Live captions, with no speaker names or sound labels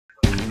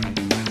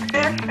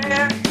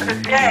the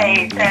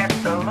day that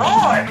the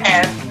Lord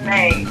has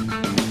made.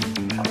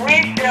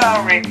 We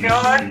shall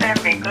rejoice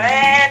and be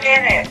glad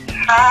in it.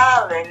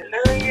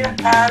 Hallelujah,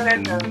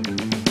 hallelujah.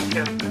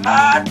 To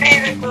God be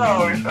the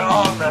glory for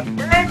all the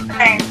good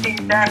things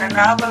He's done in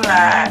our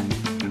lives.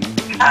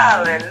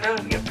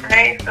 Hallelujah,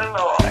 praise the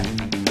Lord.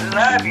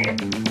 Love you.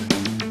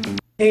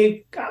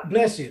 Hey, God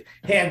bless you.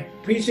 Hey, I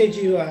appreciate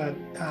you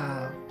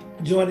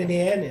joining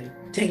in and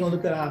taking a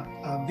look at our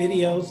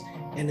videos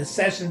and the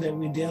session that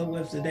we deal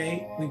with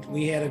today.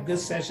 We had a good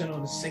session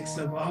on the 6th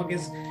of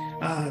August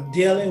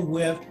dealing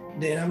with,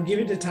 then I'm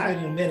giving you the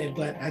title in a minute,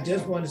 but I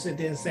just want to sit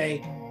there and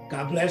say,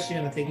 God bless you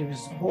and I thank you for your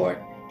support.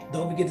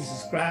 Don't forget to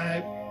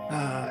subscribe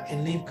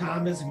and leave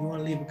comments if you want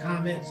to leave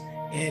comments.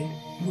 And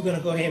we're going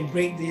to go ahead and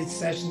break these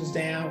sessions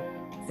down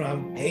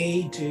from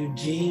A to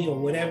G or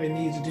whatever it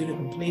needs to do to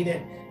complete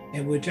it.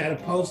 And we'll try to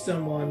post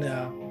them on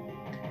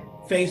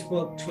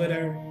Facebook,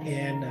 Twitter,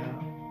 and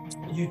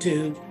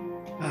YouTube.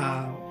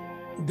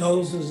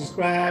 Those who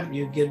subscribe,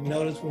 you get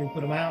notice when we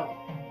put them out.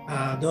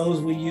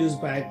 Those we use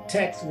by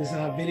text, we send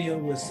out video,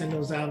 we'll send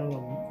those out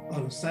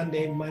on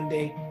Sunday,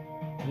 Monday,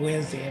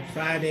 Wednesday, and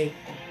Friday.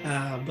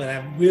 But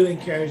I really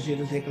encourage you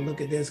to take a look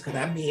at this because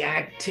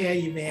I tell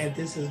you, man,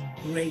 this is a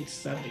great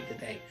subject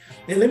today.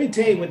 And let me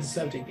tell you what the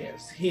subject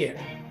is here.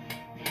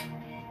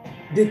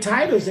 The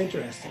title is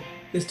interesting.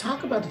 Let's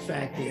talk about the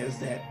fact is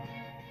that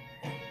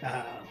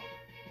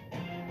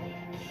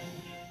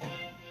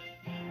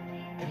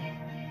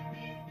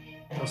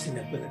I'll see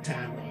that put a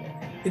time on it.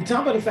 The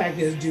talk about the fact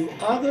is, do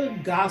other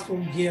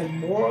gospels give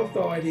more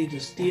authority to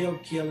steal,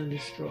 kill, and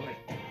destroy?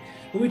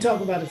 When we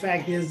talk about the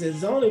fact is,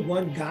 there's only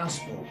one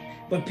gospel,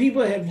 but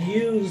people have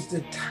used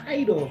the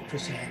title of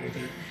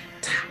Christianity,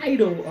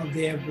 title of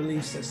their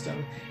belief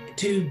system,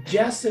 to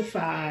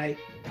justify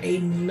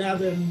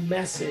another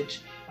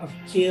message of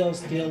kill,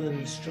 steal, and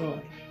destroy.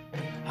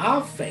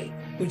 Our faith,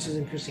 which is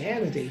in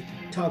Christianity,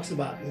 talks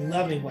about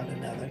loving one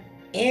another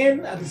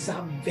and the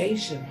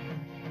salvation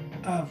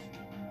of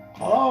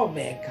all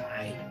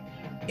mankind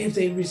if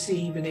they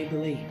receive and they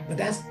believe. But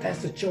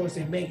that's the choice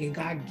they make, and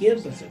God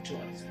gives us a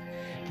choice.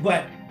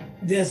 But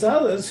there's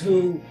others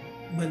who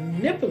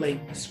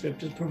manipulate the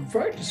scriptures,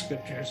 pervert the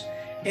scriptures,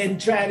 and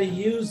try to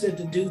use it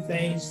to do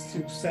things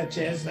such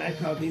as, and I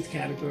call these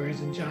categories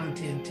in John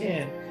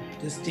 10:10,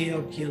 to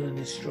steal, kill, and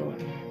destroy.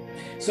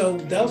 So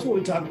that's what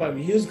we talk about.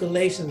 We use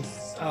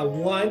Galatians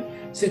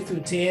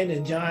 1:6-10,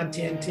 and John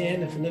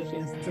 10:10, and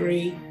Philippians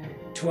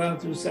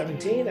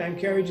 3:12-17. I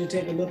encourage you to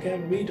take a look at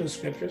and read those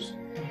scriptures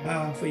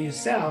for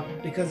yourself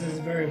because it's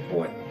very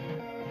important.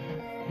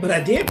 But I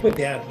did put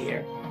down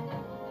here,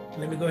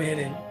 let me go ahead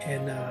and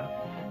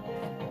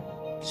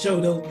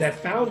show that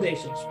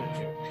foundational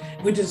scripture,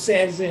 which it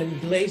says in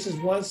Galatians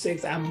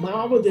 1:6, I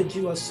marvel that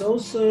you are so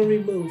soon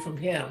removed from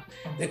him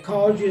that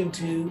called you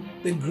into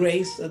the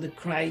grace of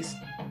Christ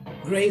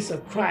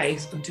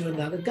unto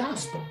another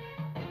gospel,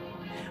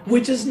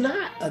 which is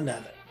not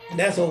another. And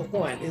that's the whole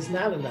point. It's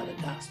not another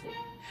gospel.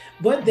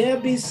 But there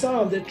be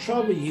some that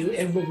trouble you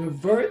and will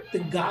pervert the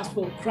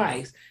gospel of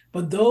Christ.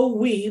 But though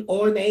we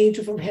or an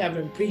angel from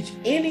heaven preach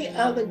any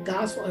other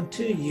gospel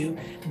unto you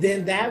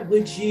than that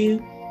which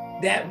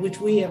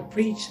we have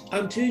preached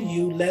unto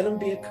you, let him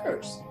be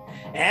accursed.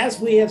 As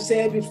we have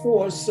said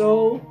before,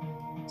 so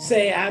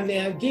say I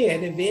now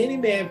again, if any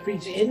man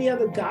preach any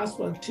other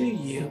gospel unto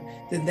you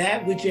than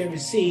that which you have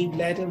received,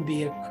 let him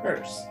be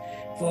accursed.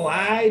 For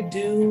I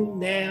do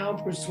now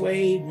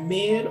persuade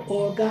men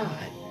or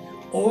God,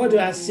 or do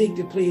I seek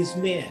to please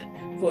men?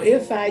 For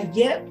if I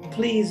yet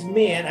please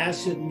men, I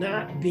should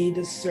not be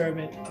the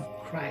servant of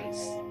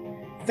Christ.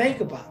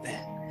 Think about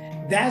that.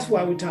 That's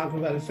why we're talking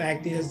about the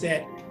fact is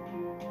that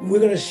we're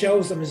going to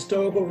show some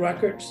historical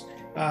records,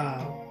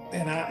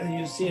 and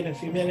you'll see in a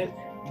few minutes,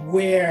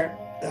 where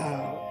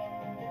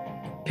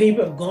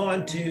people have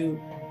gone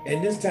to,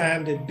 and this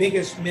time the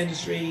biggest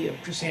ministry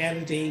of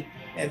Christianity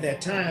at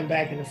that time,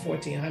 back in the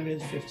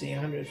 1400s,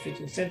 1500s,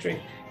 15th century,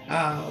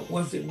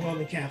 was the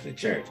Roman Catholic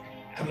Church.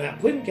 I'm not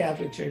putting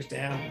Catholic Church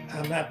down.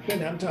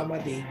 I'm talking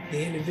about the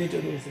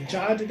individual who was in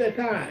charge at that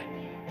time,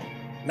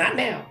 not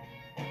now,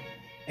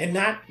 and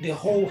not the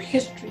whole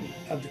history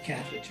of the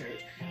Catholic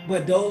Church,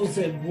 but those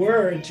that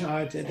were in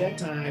charge at that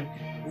time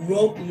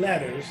wrote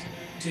letters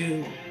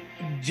to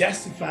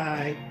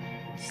justify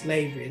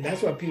slavery. And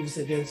that's why people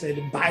sit there and say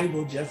the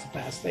Bible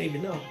justifies slavery.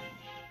 No,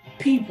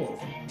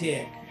 people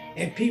did.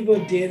 And people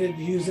did it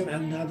using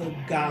another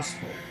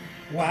gospel.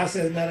 Why I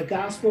say another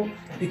gospel?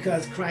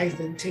 Because Christ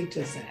didn't teach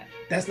us that.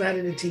 That's not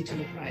in the teaching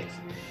of Christ.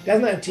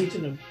 That's not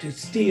teaching them to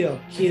steal,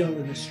 kill,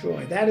 and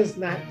destroy. That is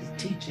not the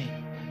teaching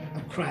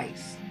of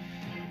Christ.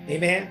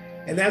 Amen?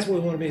 And that's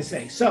what we want to be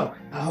saying. So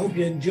I hope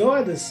you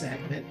enjoy this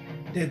segment,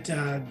 that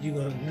you're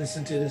going to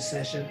listen to this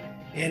session.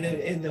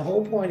 And the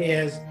whole point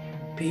is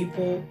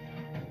people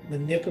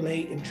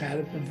manipulate and try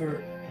to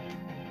pervert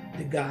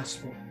the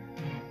gospel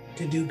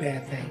to do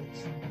bad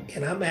things.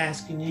 And I'm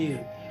asking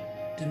you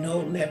to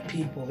not let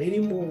people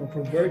anymore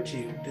pervert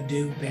you to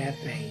do bad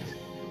things,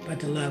 but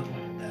to love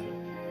one another,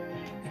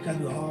 because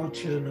we're all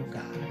children of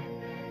God.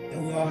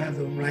 And we all have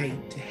the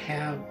right to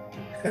have,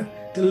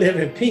 to live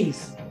in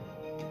peace,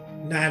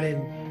 not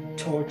in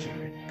torture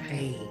and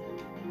pain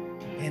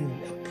and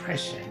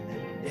oppression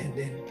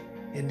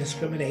and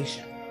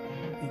discrimination.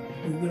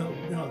 We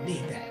don't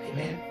need that,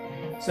 amen?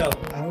 So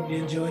I hope you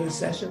enjoyed the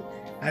session.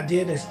 I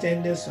did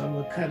extend this, so I'm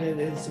gonna cut it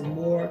in some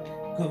more,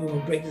 because we're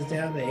gonna break this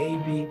down to A,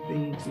 B,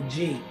 C, to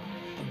G.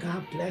 But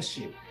God bless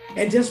you.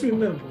 And just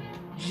remember,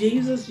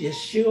 Jesus,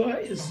 Yeshua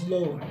is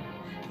Lord.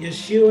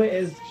 Yeshua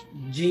is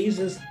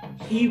Jesus'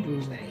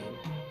 Hebrew's name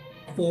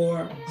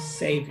for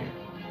Savior.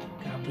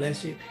 God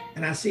bless you.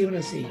 And I'll see you when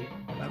I see you.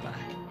 Bye-bye.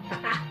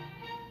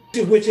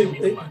 Which is,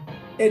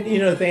 and you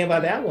know, the thing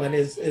about that one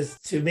is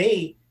to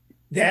me,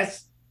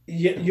 that's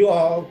you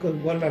all, because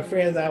one of my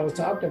friends I was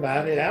talking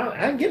about it,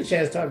 I didn't get a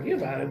chance to talk to you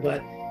about it,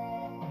 but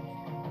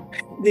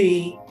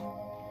the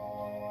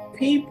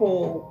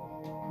people,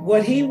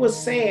 what he was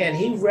saying,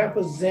 he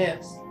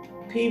represents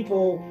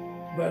people,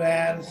 Brother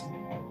Addison,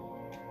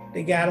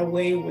 they got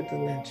away with the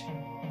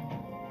lynching.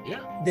 Yeah.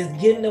 That's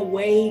getting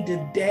away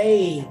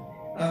today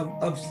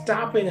of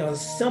stopping a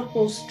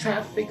simple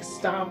traffic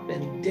stop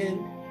and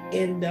then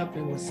end up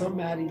in where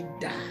somebody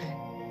died.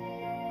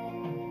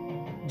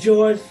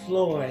 George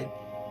Floyd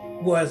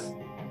was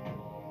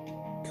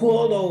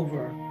pulled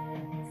over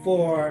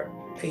for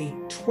a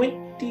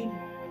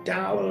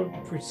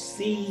 $20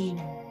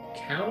 perceived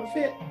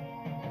counterfeit.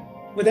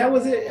 But that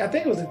was it. I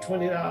think it was a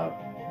 $20.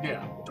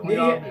 Yeah,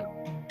 $20 bill.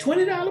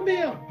 $20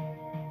 bill.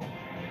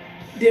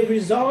 That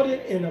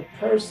resulted in a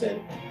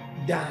person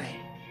dying.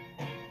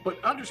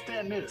 But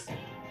understand this: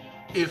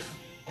 if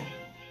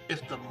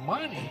the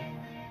money,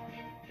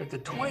 if the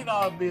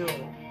 $20 bill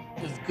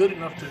is good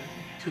enough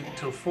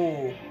to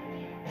fool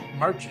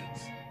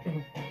merchants,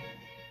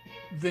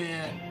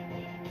 then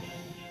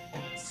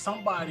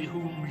somebody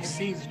who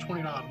receives a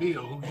 $20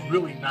 bill, who's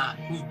really not,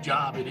 whose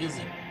job it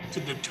isn't to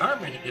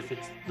determine if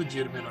it's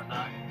legitimate or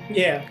not.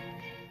 Yeah.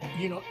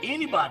 You know,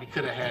 anybody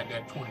could have had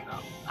that $20.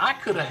 I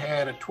could have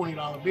had a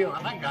 $20 bill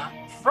and I got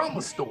from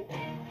a store.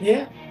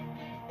 Yeah.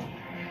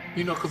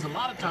 You know, because a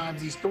lot of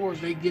times these stores,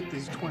 they get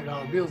these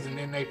 $20 bills and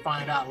then they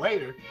find out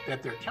later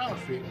that they're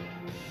counterfeit.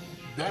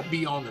 That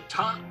be on the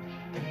top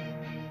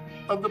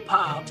of the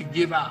pile to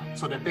give out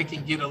so that they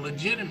can get a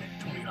legitimate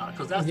 $20,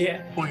 because that's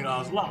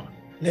 $20 lost.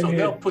 So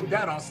they'll put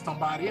that on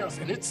somebody else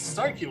and it's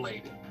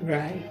circulated.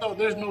 Right. So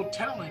there's no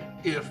telling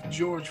if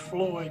George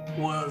Floyd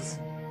was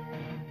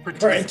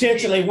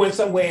intentionally went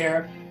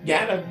somewhere,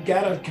 got a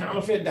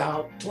counterfeit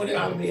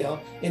 $20 bill,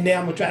 and now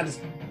I'm gonna try to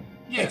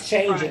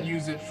exchange it. And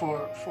use it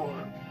for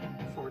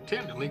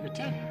tender, legal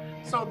tender.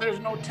 So there's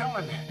no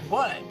telling that.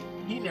 But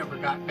he never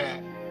got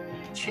that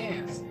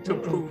chance to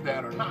prove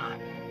that or not.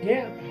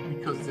 Yeah.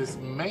 Because this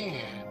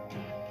man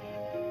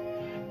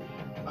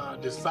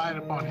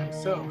decided upon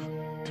himself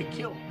to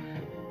kill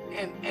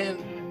him. And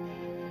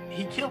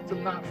he killed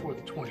him not for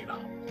the $20.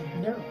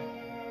 No.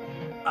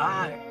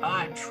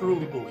 I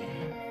truly believe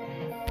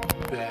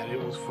that it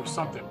was for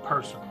something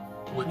personal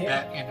with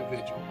that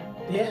individual.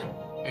 Yeah.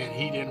 And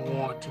he didn't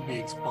want to be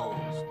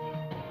exposed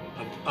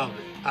of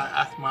it.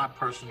 That's my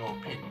personal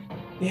opinion.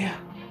 Yeah.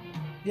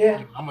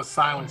 Yeah. I'm gonna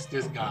silence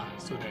this guy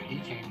so that he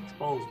can't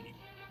expose me.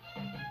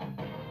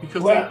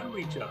 Because they knew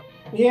each other.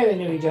 Yeah, they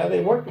knew each other.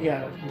 They worked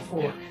together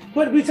before. Yeah.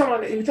 But we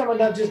talking about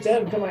not just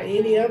that, we're talking about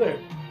any other.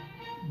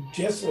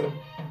 Just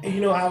you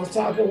know, I was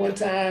talking one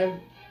time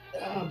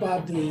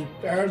about the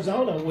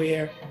Arizona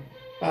where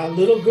a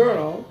little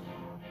girl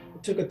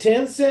took a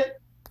 10-cent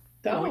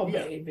doll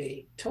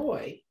baby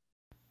toy,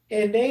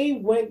 and they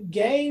went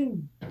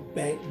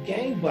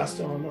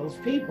gangbuster on those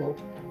people,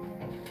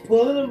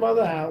 pulling the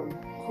mother out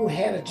who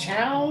had a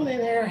child in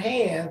her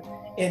hand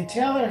and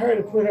telling her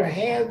to put her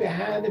hands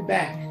behind the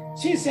back.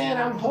 She's saying,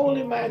 "I'm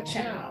holding my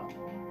child.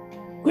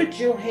 Put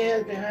your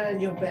hands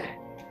behind your back."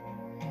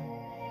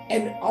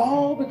 And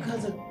all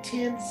because of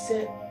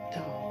 10-cent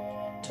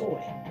doll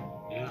toy.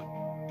 Yeah.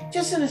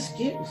 Just an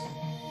excuse.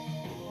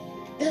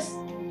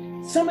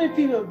 So many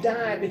people have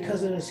died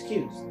because of an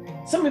excuse.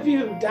 So many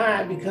people have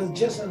died because of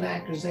just an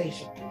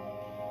accusation.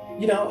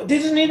 You know, they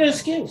just need an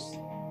excuse.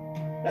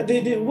 They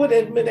did what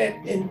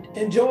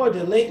in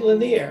Georgia, Lake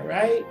Lanier,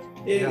 right?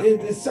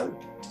 It's some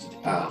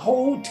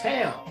whole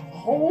town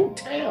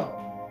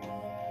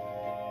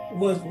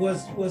was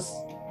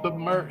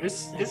submerged.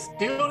 It's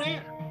still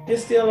there.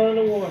 It's still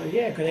underwater,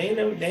 yeah, because they ain't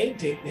gonna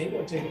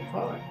take it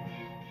apart.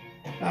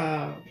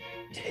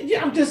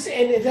 Yeah, I'm just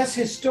saying that's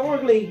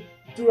historically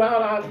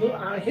throughout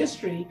our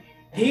history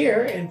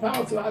here and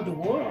probably throughout the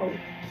world.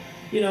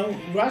 You know,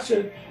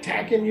 Russia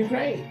attacking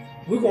Ukraine.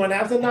 We're going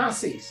after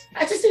Nazis.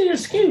 I just need an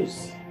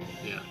excuse.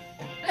 Yeah.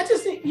 I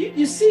just need,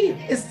 you see,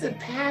 it's the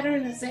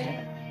pattern is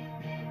there.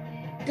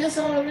 That's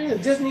all it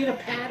is. Just need a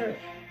pattern.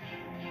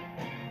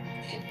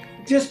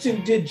 Just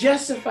to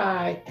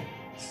justify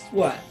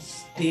what?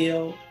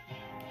 Steal,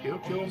 kill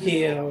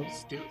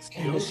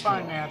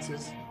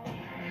finances,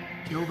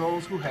 kill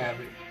those who have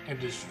it, and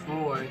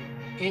destroy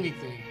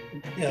anything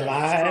their that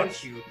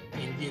lives, you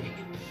in getting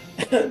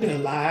it. their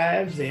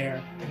lives,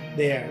 their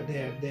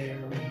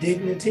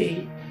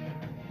dignity,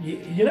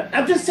 You know,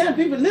 I'm just telling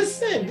people,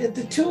 listen,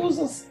 the tools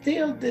are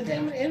still, the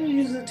enemy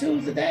uses the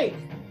tools today.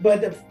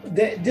 But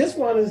this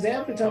one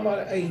example talking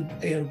about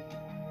a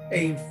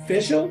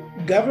official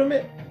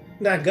government,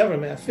 not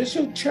government,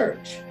 official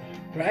church,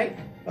 right?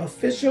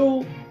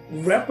 Official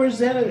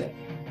representative,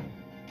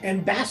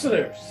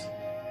 ambassadors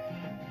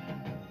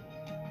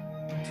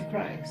to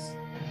Christ,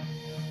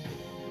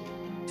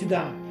 to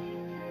God,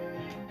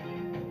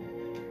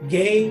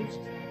 gave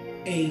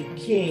a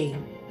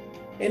king.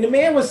 And the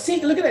man was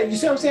seeking, look at that, you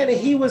see what I'm saying? That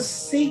he was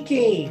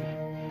seeking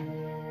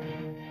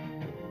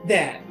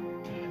that.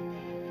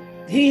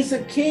 He's a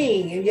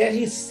king, and yet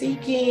he's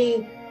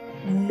seeking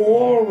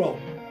moral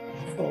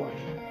authority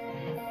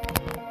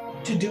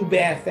to do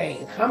bad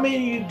things. How many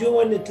of you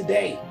doing it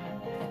today?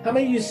 How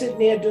many of you sitting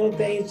there doing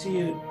things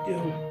to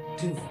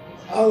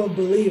other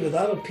believers,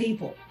 other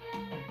people?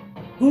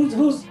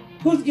 Who's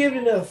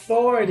giving the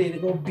authority to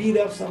go beat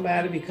up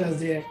somebody because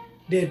they're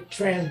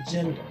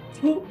transgender?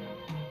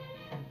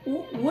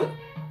 What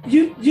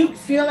you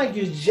feel like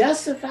you're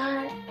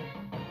justified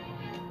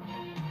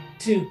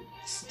to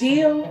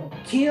steal,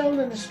 kill,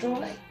 and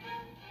destroy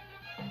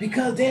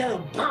because they're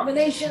an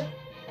abomination?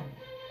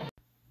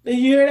 Did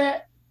you hear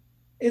that?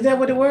 Is that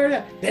what the word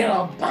is? They're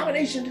an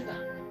abomination to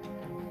God.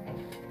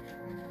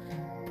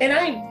 And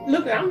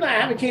I'm not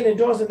advocating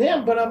endorsing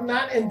them, but I'm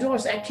not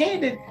endorsing.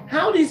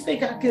 How do you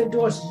think I can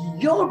endorse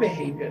your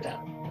behavior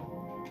though?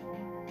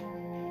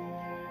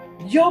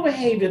 Your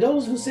behavior,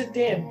 those who sit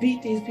there and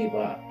beat these people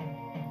up.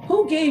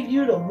 Who gave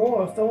you the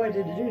moral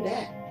authority to do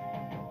that?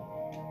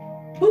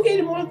 Who gave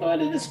you the moral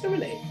authority to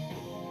discriminate?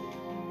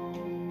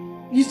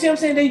 You see what I'm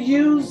saying? They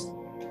use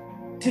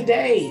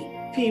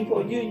today,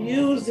 people, you're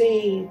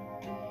using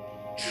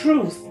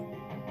truth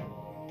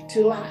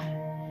to lie.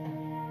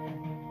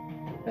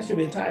 That should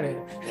be a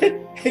title.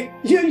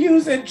 You're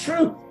using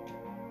truth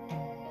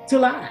to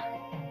lie.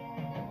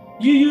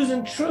 You're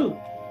using truth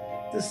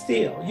to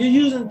steal. You're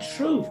using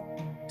truth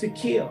to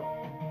kill.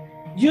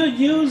 You're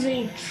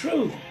using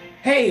truth.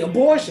 Hey,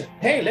 abortion.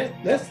 Hey,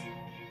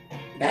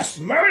 that's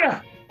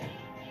murder.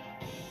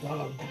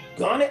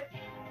 Gun it.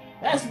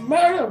 That's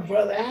murder,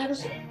 Brother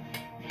Addison.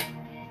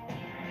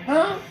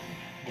 Huh?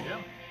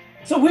 Yeah.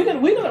 So we're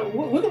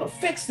gonna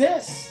fix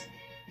this.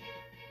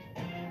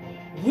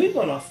 We're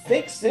gonna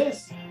fix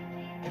this.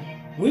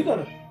 We're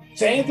gonna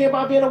say anything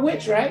about being a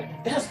witch,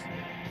 right? That's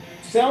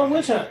selling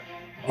witch hunt.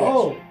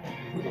 Oh,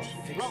 we're gonna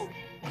fix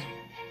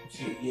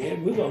it. Yeah,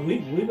 we're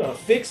gonna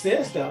fix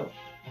this though.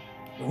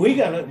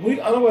 In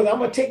other words, I'm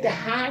gonna take the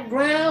high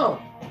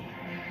ground.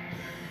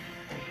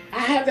 I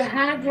have the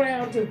high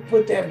ground to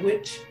put that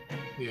witch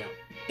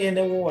in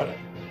the water.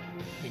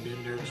 And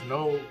then there's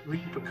no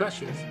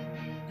repercussions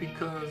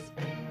because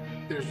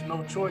there's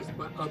no choice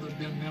but other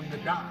than them to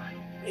die.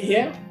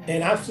 Yeah,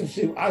 and I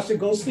should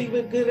go sleep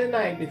good at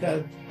night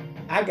because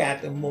I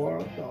got the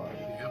moral authority.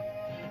 Yeah.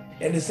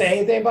 And the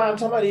same thing I'm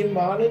talking about even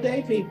modern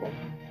day people.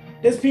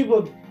 There's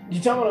people,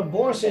 you're talking about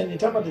abortion, you're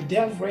talking about the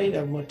death rate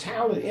of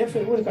mortality,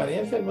 infant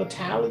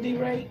mortality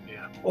rate,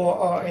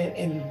 or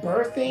in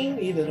birthing,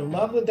 either the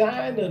mother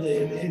dying or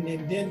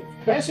and then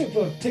especially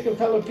for particular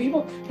color of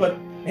people. But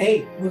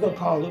hey, we're gonna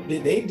call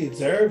it, they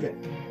deserve it.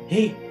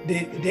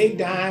 They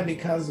die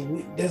because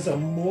there's a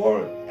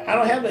more. I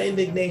don't have an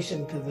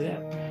indignation because of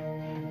them.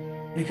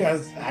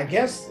 Because I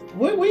guess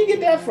where you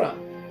get that from,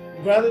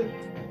 brother?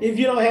 If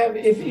you don't have,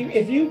 if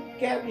you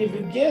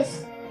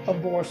against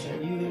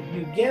abortion,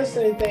 you against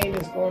anything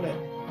that's going to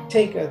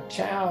take a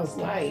child's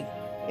life,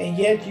 and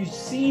yet you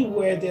see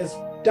where there's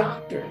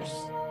doctors,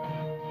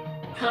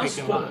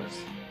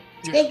 hospitals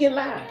taking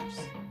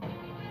lives,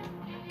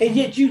 and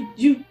yet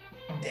you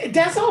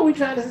that's all we're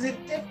trying to say.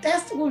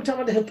 That's what we're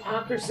talking about, the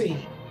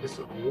hypocrisy. It's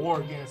a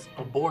war against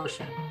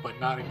abortion, but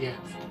not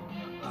against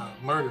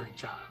murdering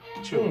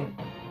children.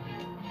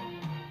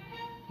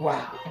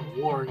 Wow. It's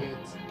a war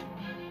against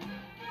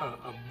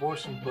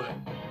abortion, but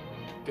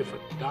if a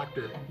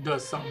doctor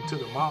does something to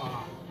the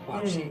mom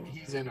while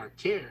he's in her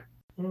care,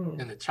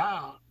 and the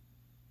child,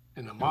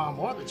 and the mom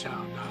or the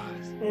child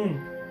dies,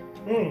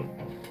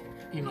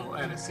 you know,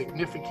 at a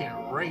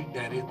significant rate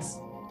that it's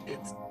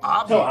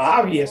obvious. So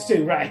obvious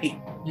too, right?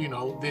 You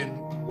know, then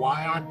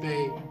why aren't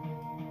they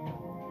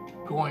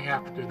going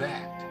after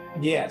that?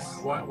 Yes.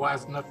 Why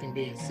is nothing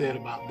being said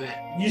about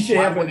that? You should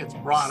have when it's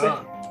brought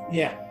up.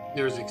 Yeah.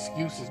 There's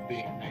excuses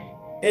being made.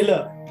 Hey,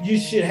 look, you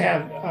should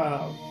have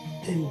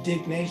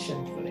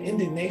indignation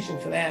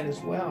for that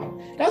as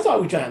well. That's all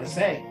we're trying to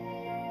say.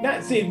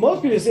 See,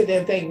 most people sit there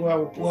and think,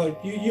 well,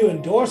 you're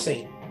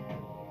endorsing,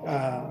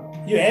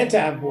 you're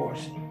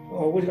anti-abortion,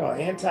 or what do you call it?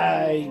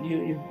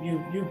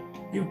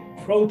 You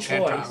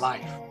pro-choice.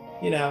 Anti-life.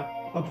 You know,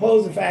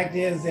 opposing fact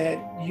is that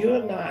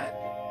you're not.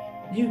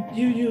 You're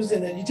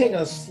taking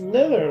a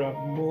slither of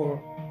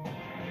more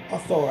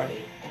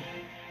authority.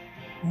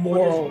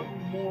 Moral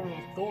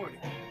authority.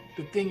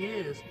 The thing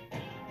is,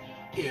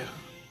 if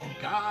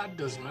God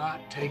does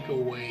not take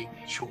away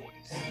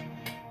choice,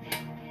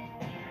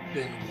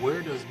 then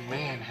where does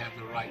man have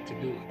the right to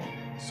do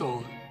it?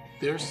 So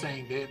they're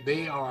saying that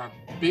they are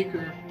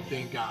bigger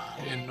than God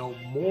and know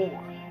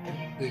more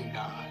than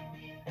God.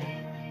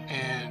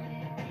 And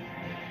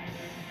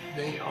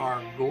they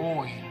are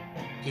going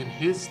in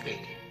his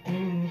stead.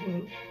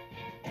 Mm-hmm.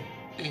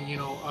 And you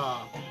know,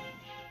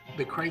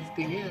 the crazy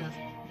thing is,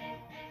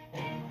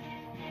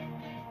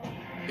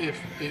 if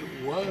it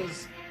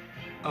was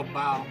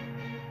about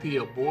the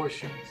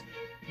abortions,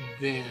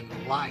 then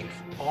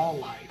life, all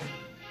life,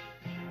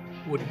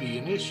 would be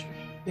an issue.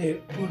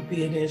 It would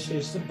be an issue.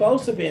 It's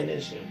supposed to be an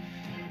issue.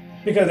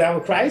 Because that's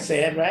what Christ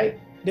said, right?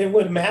 Then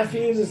what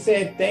Matthew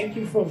said, thank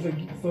you for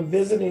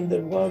visiting the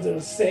ones that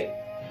are sick,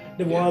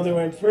 the ones that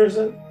are in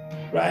prison,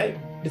 right?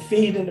 The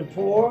feeding the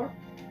poor.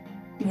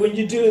 When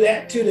you do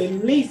that to the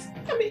least,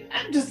 I mean,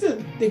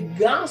 the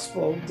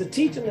gospel, the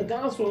teaching the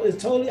gospel is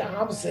totally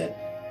opposite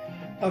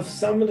of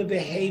some of the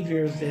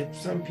behaviors that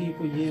some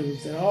people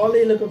use. And all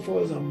they're looking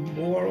for is a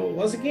moral,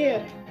 once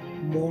again,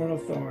 moral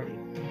authority.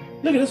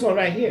 Look at this one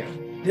right here.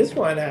 This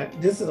one,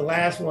 this is the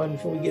last one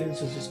before we get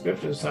into the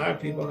scriptures. Sorry,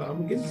 people, I'm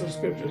gonna get into some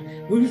scriptures.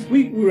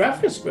 We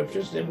reference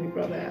scriptures, didn't we,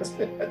 Brother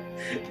Aspen?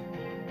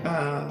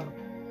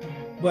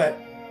 But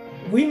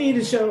we need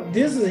to show,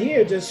 this is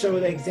here just show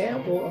the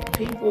example of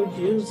people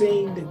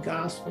using the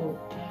gospel,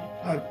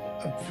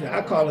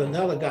 I call it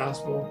another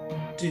gospel,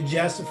 to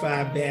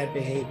justify bad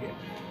behavior.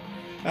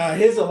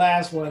 Here's the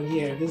last one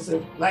here. This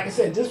is, like I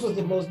said, this was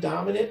the most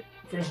dominant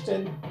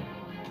Christian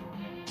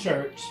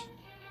church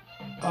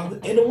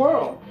in the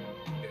world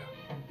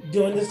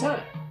during this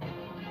time.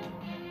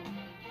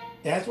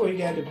 That's where you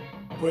got to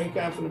break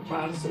out from the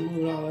Protestant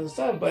movement and all that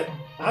stuff. But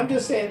I'm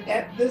just saying,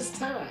 at this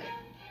time,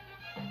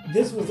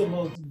 this was the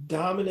most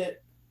dominant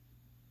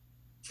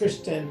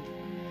Christian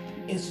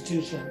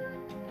institution.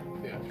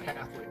 Yeah,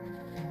 Catholic.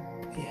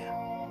 Yeah.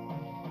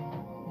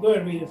 Go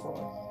ahead and read it for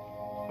us.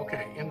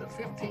 Okay, in the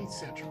 15th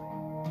century,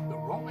 the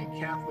Roman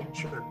Catholic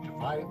Church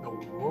divided the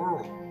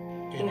world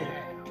in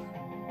half,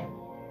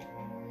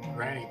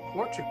 granting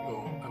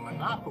Portugal a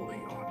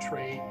monopoly on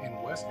trade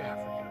in West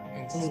Africa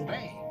and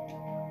Spain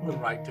the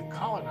right to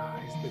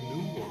colonize the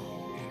New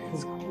World in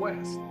its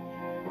quest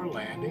for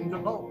land and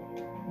gold.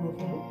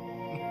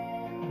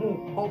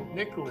 Pope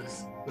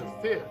Nicholas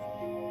V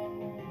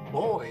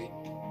buoyed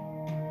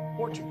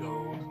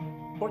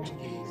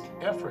Portuguese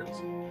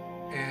efforts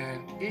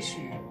and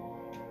issued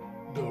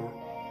the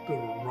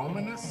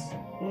Romanus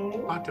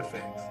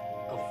Pontifex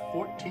of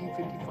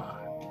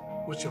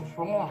 1455, which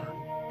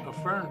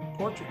affirmed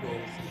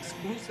Portugal's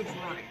exclusive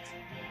rights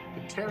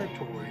to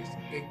territories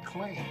it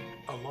claimed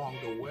along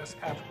the West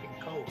African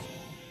coast,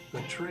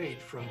 the trade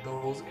from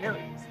those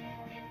areas.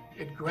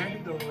 It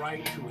granted the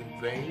right to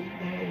invade,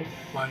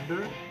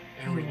 plunder,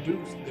 and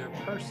reduce their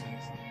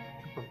persons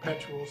to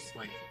perpetual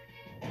slavery.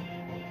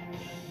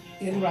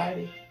 In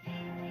writing.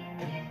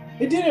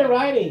 It did it in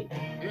writing.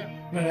 Yeah.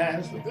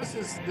 But this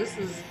is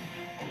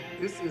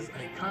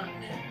a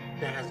continent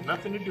that has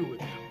nothing to do with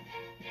them.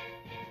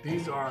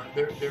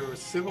 There are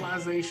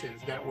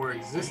civilizations that were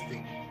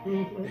existing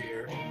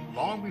there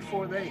long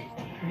before they.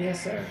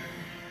 Yes, sir.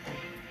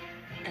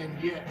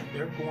 And yet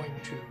they're going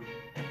to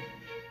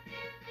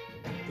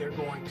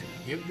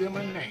give them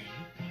a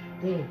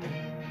name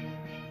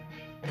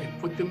and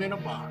put them in a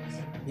box.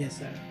 Yes,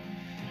 sir.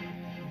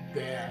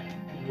 That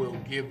will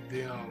give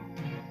them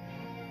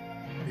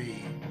the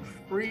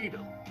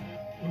freedom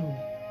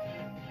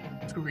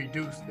to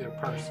reduce their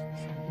persons.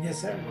 Yes,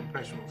 sir.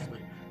 Perpetual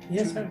slavery.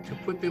 Yes, sir. To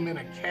put them in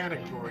a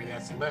category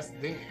that's less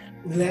than.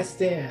 Less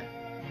than.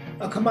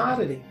 A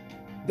commodity.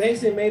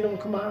 Basically made them a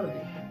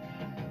commodity.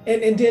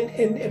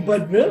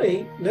 But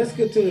really, let's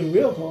get to the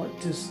real point,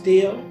 to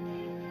steal,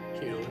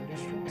 Kill and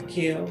destroy.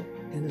 Kill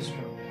and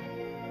destroy.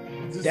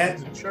 This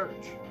is the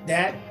church.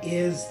 That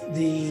is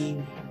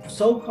the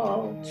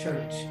so-called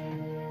church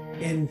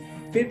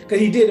because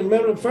he did,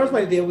 remember the first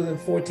one he did was in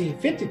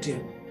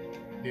 1452.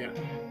 Yeah.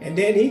 And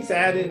then he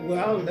decided,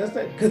 well, that's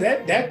not, because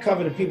that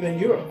covered the people in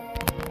Europe.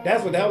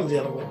 That's what that was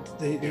dealing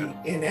with,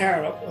 in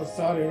Arab or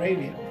Saudi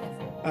Arabia.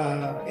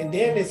 And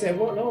then they said,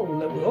 well, no,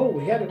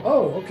 we had it.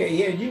 Oh, okay,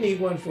 yeah, you need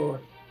one for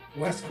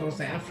West Coast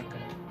of Africa,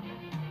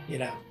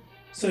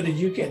 so that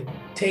you can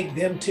take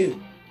them too,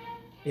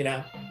 You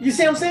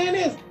see what I'm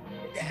saying?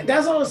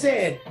 That's all I'm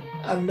saying.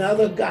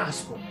 Another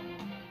gospel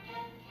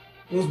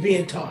was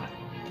being taught.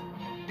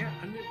 Yeah,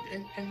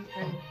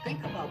 and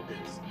think about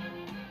this.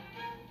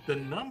 The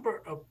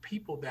number of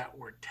people that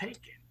were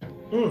taken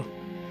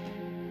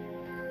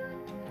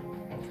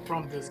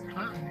from this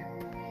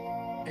continent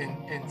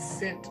and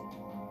sent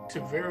to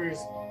various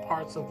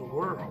parts of the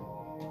world,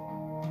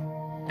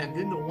 and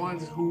then the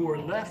ones who were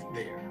left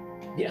there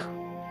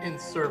in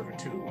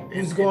servitude.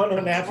 What's going on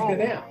in Africa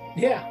now?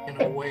 Yeah.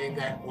 In a way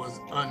that was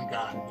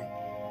ungodly.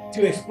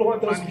 To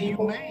exploit those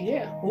people?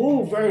 Yeah.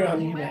 Ooh, very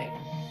unhumane.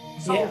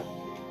 So,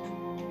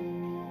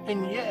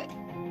 and yet,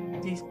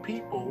 these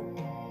people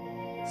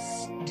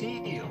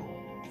still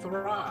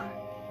thrive.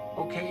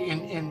 Okay,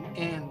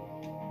 and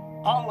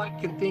all I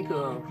can think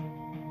of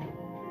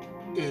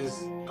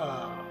is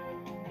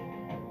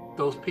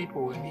those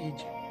people in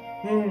Egypt.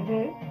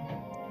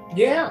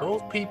 Yeah.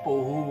 Those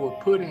people who were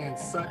put in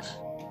such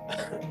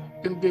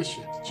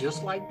conditions,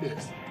 just like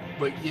this.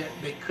 but yet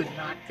they could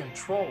not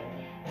control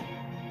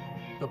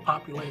the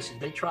population.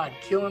 They tried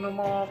killing them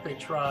off. They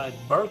tried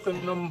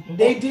birthing them.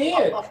 They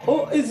did.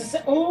 Oh, it's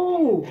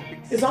almost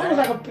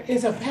like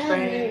it's a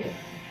pattern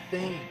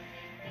thing.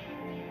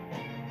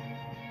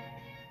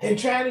 And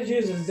trying to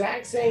use the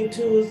exact same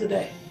tools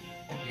today.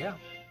 Yeah.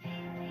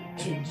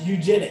 To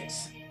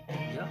eugenics.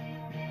 Yeah.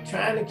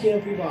 Trying to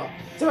kill people off.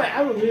 So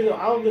I was looking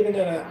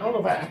at I don't know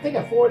if I think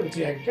I forwarded it to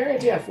you. I can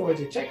guarantee I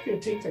forwarded it. Check your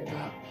TikTok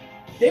out.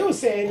 They were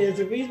saying is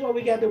the reason why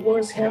we got the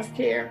worst health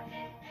care,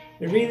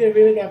 the reason we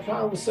really got a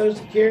problem with Social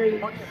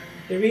Security,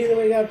 the reason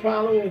we got a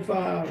problem with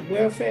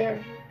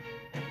welfare,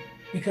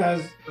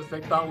 because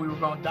they thought we were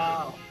going to die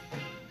off.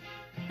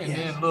 And yes.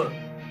 Then look,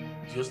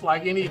 just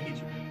like in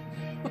Egypt.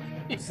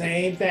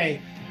 Same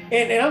thing.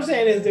 And I'm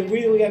saying is the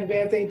reason we got a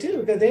bad thing too,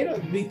 because they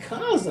don't,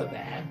 because of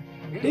that,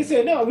 they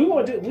said, no, we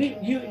want to,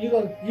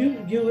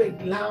 you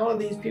allow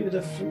these people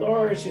to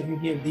flourish if you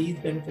give these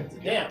benefits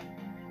to them.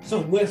 So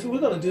what we're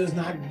going to do is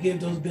not give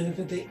those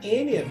benefits to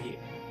any of you.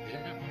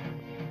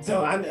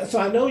 Yeah. So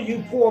I know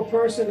you poor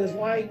person is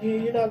white,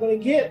 you're not going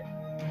to get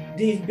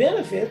these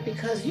benefits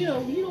because you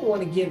don't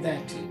want to give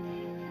that to you.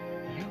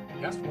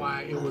 That's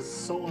why it was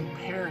so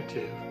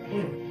imperative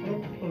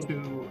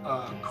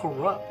to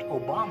corrupt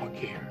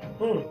Obamacare.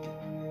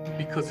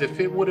 Because if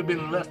it would have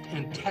been left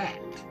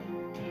intact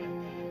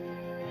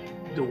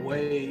the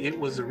way it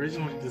was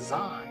originally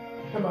designed,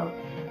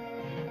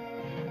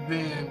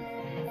 then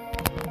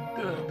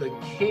the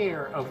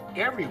care of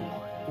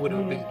everyone would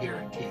have been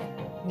guaranteed.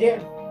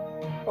 Yeah.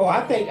 Oh,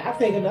 I think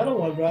another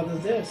one, brother,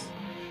 is this.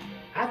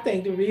 I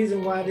think the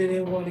reason why they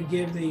didn't want to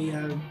give the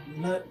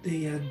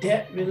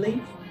debt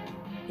relief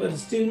for the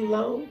student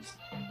loans,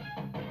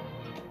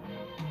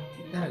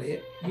 not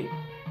it.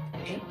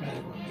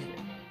 Everybody will get it.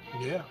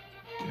 Yeah.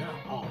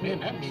 Yeah. Oh man,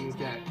 that means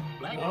that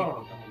black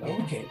people. No,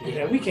 we can't do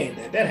that. We can't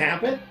do that. That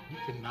happened. You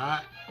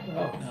cannot.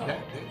 Oh no.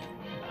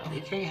 They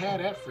can't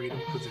have that freedom,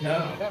 because if they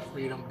have that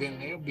freedom, then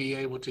they'll be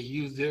able to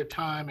use their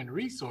time and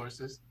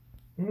resources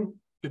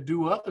to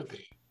do other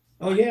things.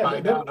 Oh yeah,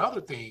 find out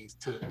other things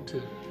to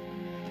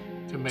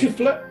make.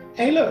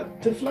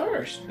 To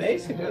flourish,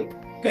 basically.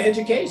 Because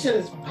education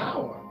is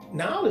power.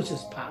 Knowledge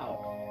is power.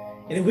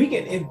 And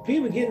if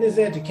people get this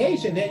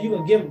education, then you're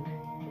gonna give them.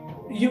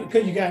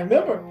 Because you gotta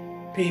remember,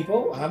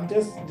 people.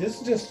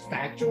 This is just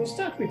factual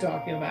stuff we're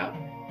talking about.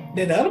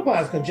 Then the other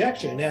part is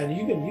conjecture. Now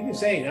you can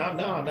say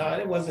no,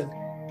 it wasn't.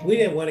 We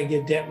didn't want to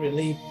give debt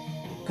relief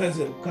because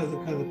of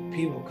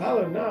people of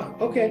color. No,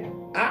 okay,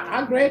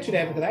 I grant you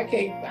that because I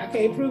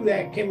can't prove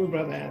that. Can we,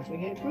 Brother Adams? We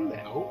can't prove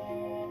that. Nope.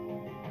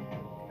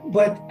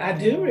 But I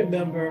do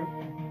remember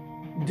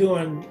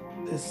during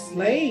the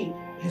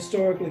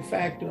historically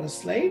fact during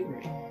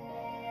slavery,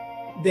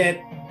 that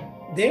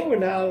they were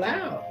not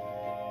allowed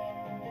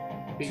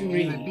to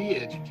read. Be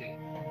educated.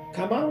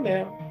 Come on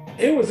now,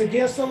 it was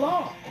against the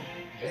law.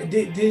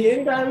 Did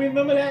anybody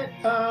remember that?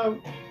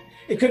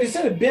 Because it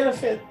said a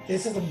benefit. It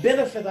says a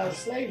benefit out of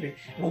slavery.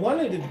 Well, one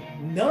of the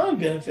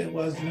non-benefit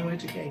was no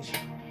education.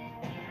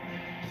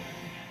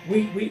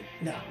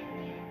 No.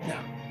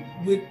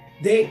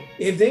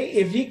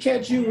 If you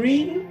catch you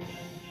reading,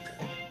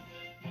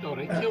 no,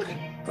 they killed it.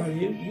 Oh,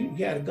 you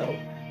gotta go.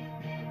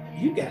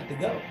 You got to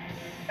go.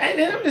 And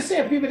I'm just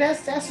saying, people,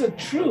 that's the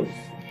truth.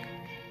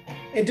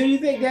 And do you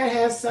think that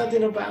has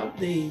something about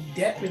the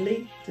debt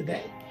relief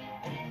today?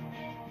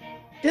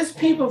 This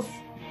people.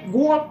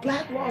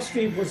 Black Wall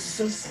Street was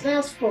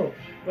successful,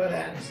 Brother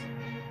Adams.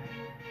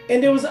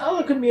 And there was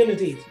other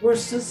communities were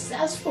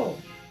successful.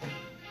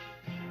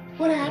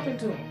 What happened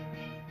to them?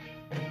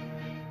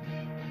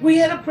 We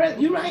had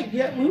you're right,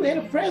 yeah, we had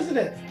a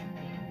president.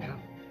 Yeah.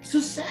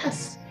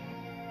 Success.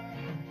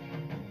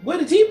 Where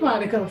did the Tea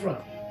Party come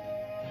from?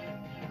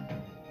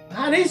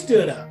 How they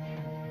stood up.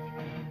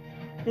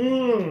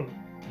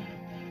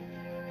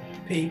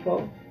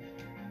 People.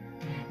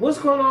 What's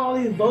going on with all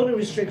these voting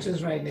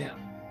restrictions right now?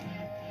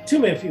 Too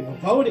many people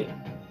voting.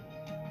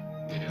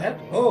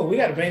 We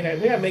got to bring that.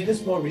 We got to make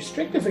this more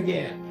restrictive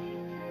again.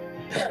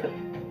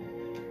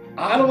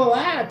 Out of a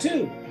lie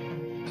too.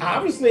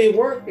 Obviously, it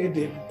worked.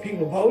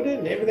 People voted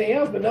and everything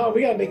else, but no,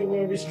 we got to make it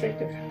more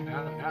restrictive.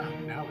 Now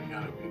we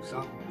got to do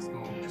something that's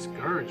going to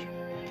discourage you.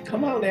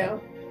 Come on now.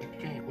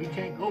 We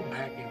can't go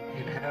back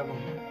and have them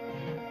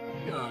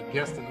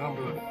guess the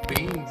number of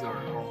beans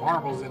or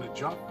marbles in a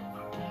jar.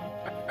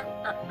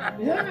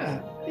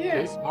 Yeah.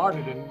 They're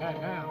smarter than that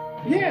now.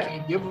 Yeah. You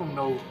can't give them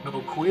no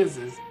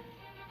quizzes.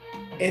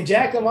 And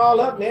jack them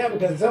all up now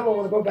because someone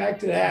want to go back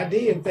to the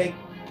ID and think,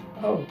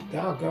 oh,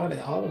 doggone it,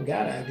 all of them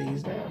got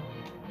IDs now.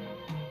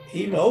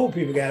 Even old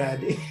people got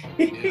IDs.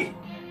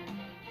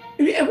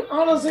 Yeah.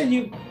 All of a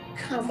sudden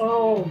come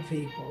on,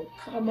 people,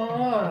 come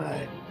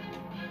on.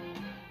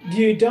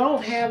 You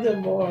don't have the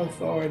moral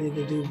authority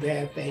to do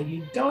bad things.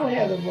 You don't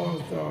have the moral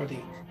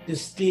authority to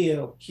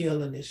steal,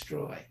 kill, and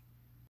destroy.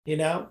 You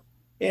know?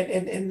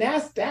 And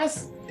that's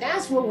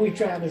what we're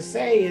trying to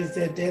say is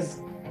that there's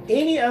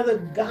any other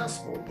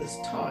gospel that's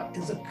taught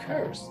is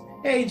accursed.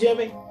 Hey,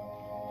 Jimmy.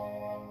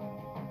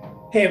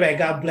 Hey, man,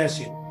 God bless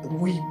you.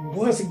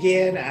 once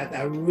again,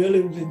 I really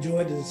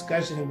enjoyed the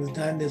discussion that was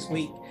done this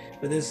week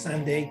for this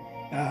Sunday,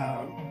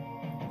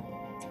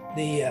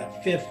 the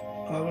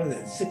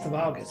 6th of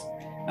August.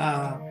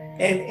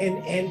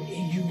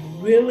 And you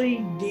really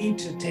need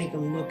to take a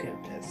look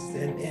at this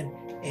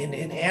and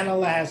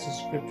analyze the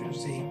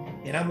scriptures. See,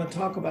 and I'm going to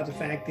talk about the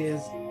fact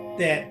is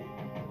that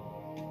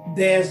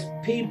there's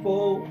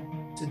people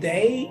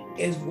today,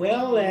 as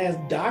well as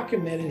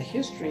documented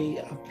history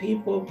of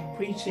people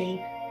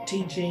preaching,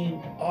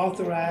 teaching,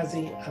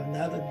 authorizing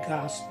another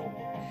gospel.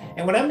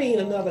 And what I mean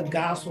another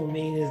gospel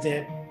means is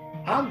that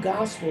our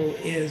gospel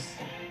is,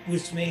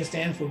 which may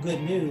stand for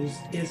good news,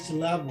 is to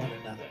love one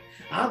another.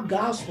 Our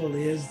gospel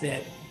is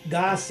that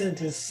God sent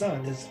his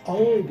son, his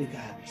only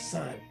begotten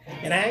son.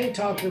 And I ain't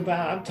talking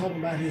about, I'm talking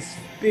about his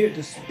spirit,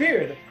 the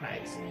spirit of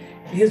Christ.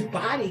 His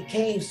body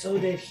came so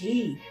that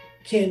he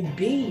can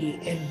be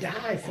and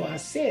die for our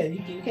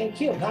sin. You can't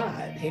kill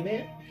God,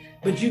 amen?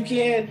 But you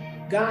can,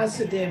 God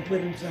sit there and put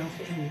himself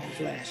in the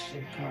flesh,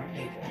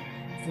 incarnated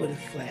for the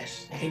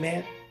flesh,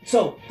 amen?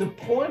 So the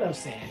point I'm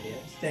saying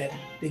is that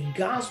the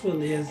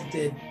gospel is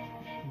that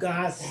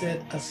God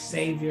sent a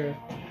savior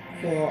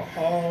for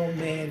all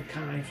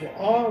mankind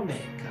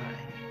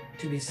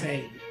to be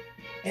saved.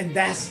 And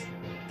that's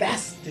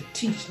the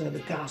teaching of the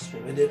gospel,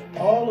 and that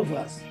all of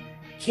us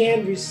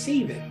can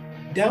receive it.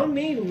 Don't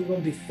mean we're going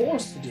to be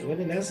forced to do it.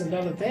 And that's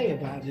another thing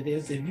about it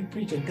is if you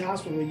preach a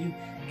gospel where you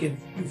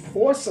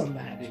force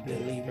somebody to be a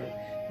believer,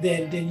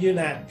 then you're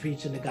not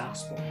preaching the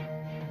gospel.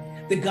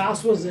 The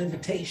gospel is an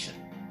invitation.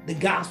 The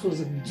gospel is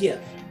a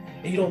gift.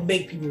 And you don't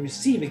make people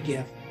receive a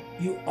gift,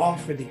 you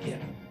offer the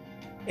gift.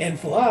 And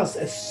for us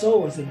as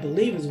sowers and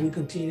believers, we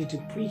continue to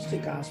preach the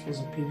gospel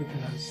so people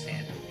can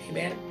understand it.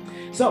 Amen.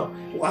 So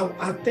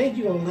I think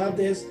you're going to love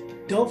this.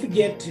 Don't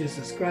forget to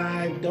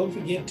subscribe. Don't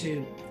forget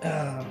to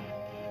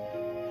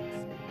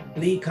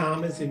leave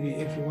comments if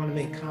you want to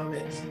make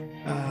comments.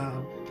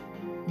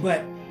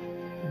 But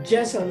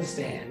just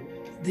understand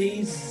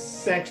these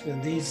sessions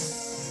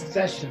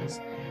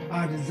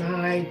are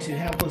designed to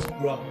help us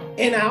grow.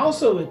 And I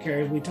also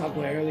encourage, we talked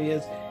about earlier,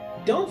 is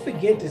don't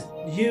forget to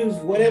use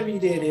whatever you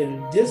did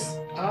in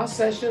our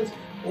sessions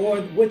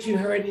or what you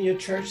heard in your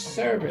church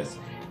service.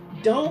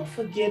 Don't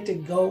forget to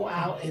go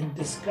out and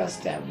discuss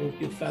that with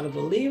your fellow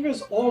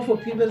believers or for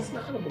people that's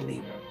not a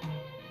believer.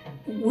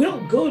 We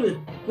don't go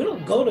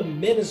to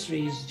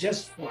ministries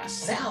just for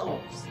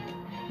ourselves.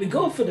 We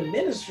go for the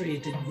ministry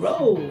to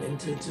grow and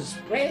to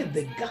spread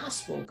the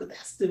gospel, because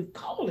that's the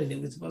calling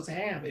that we're supposed to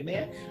have,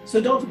 amen?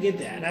 So don't forget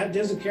that. And I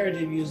just encourage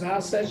you to use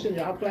our session,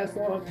 our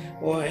platform,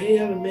 or any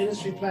other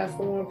ministry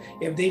platform.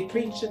 If they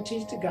preach and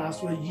teach the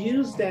gospel,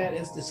 use that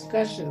as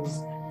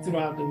discussions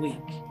throughout the week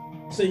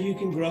so you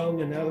can grow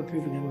and other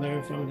people can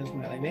learn from it as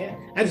well, amen?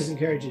 I just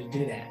encourage you to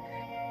do that,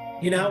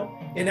 you know?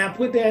 And I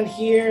put down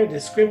here the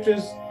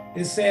scriptures.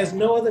 It says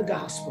no other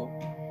gospel,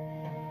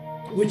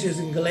 which is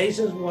in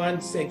Galatians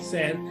 1:6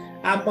 said,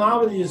 I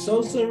marvel that you're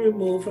so soon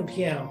removed from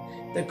him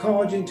that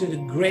called you into the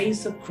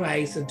grace of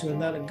Christ and to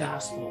another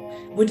gospel,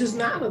 which is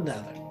not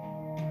another.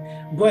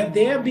 But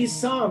there be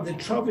some that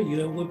trouble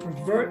you and will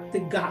pervert the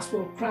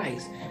gospel of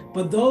Christ.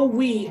 But though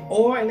we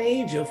or an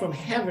angel from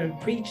heaven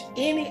preach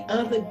any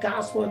other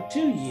gospel unto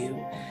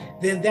you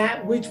than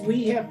that which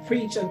we have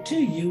preached unto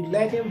you,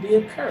 let him be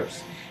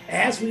accursed.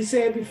 As we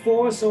said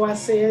before, so I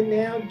say it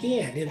now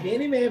again. If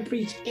any man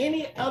preach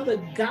any other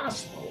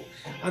gospel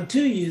unto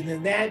you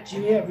than that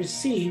you have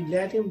received,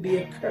 let him be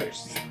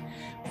accursed.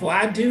 For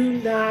I do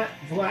now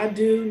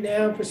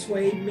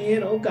persuade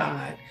men, O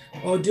God,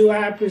 or do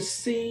I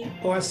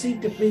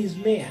seek to please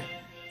men?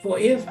 For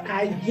if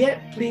I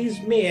yet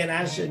please men,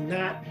 I should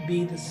not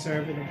be the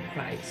servant of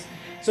Christ.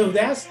 So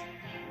that's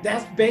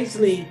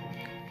basically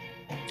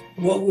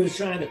what we're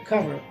trying to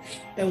cover,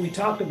 and we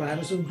talked about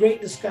it. Some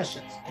great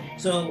discussions.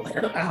 So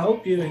I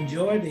hope you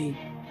enjoyed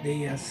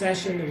the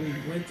session that we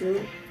went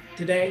through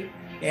today,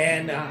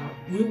 and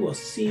we will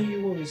see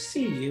you when we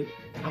see you.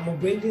 I'm gonna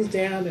break this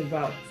down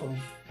about from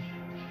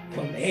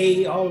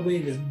A all the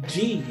way to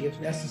G if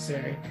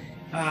necessary,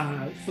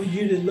 for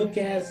you to look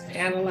at,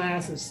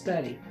 analyze, and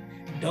study.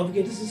 Don't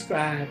forget to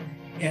subscribe,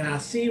 and I'll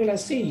see you when I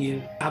see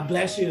you. I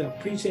bless you. I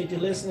appreciate you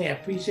listening. I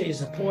appreciate your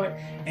support,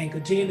 and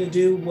continue to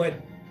do what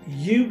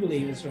you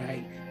believe is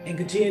right, and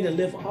continue to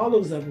lift all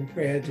of us up in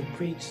prayer to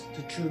preach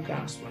the true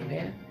gospel,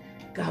 man.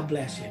 God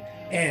bless you.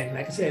 And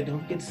like I said, don't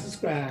forget to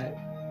subscribe,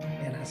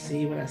 and I'll see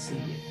you when I see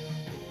you.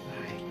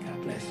 All right,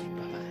 God bless you.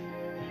 Bye-bye.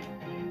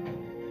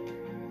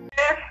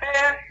 This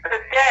is the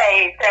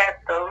day that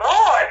the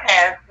Lord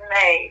has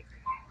made.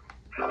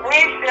 We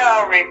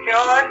shall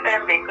rejoice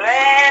and be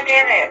glad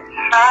in it.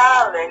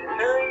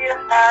 Hallelujah,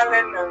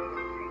 hallelujah.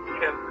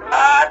 To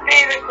God be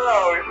the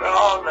glory for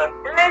all the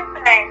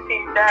good things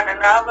he's done in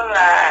our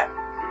lives.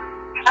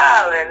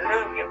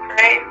 Hallelujah.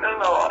 Praise the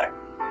Lord.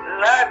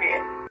 Love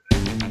you.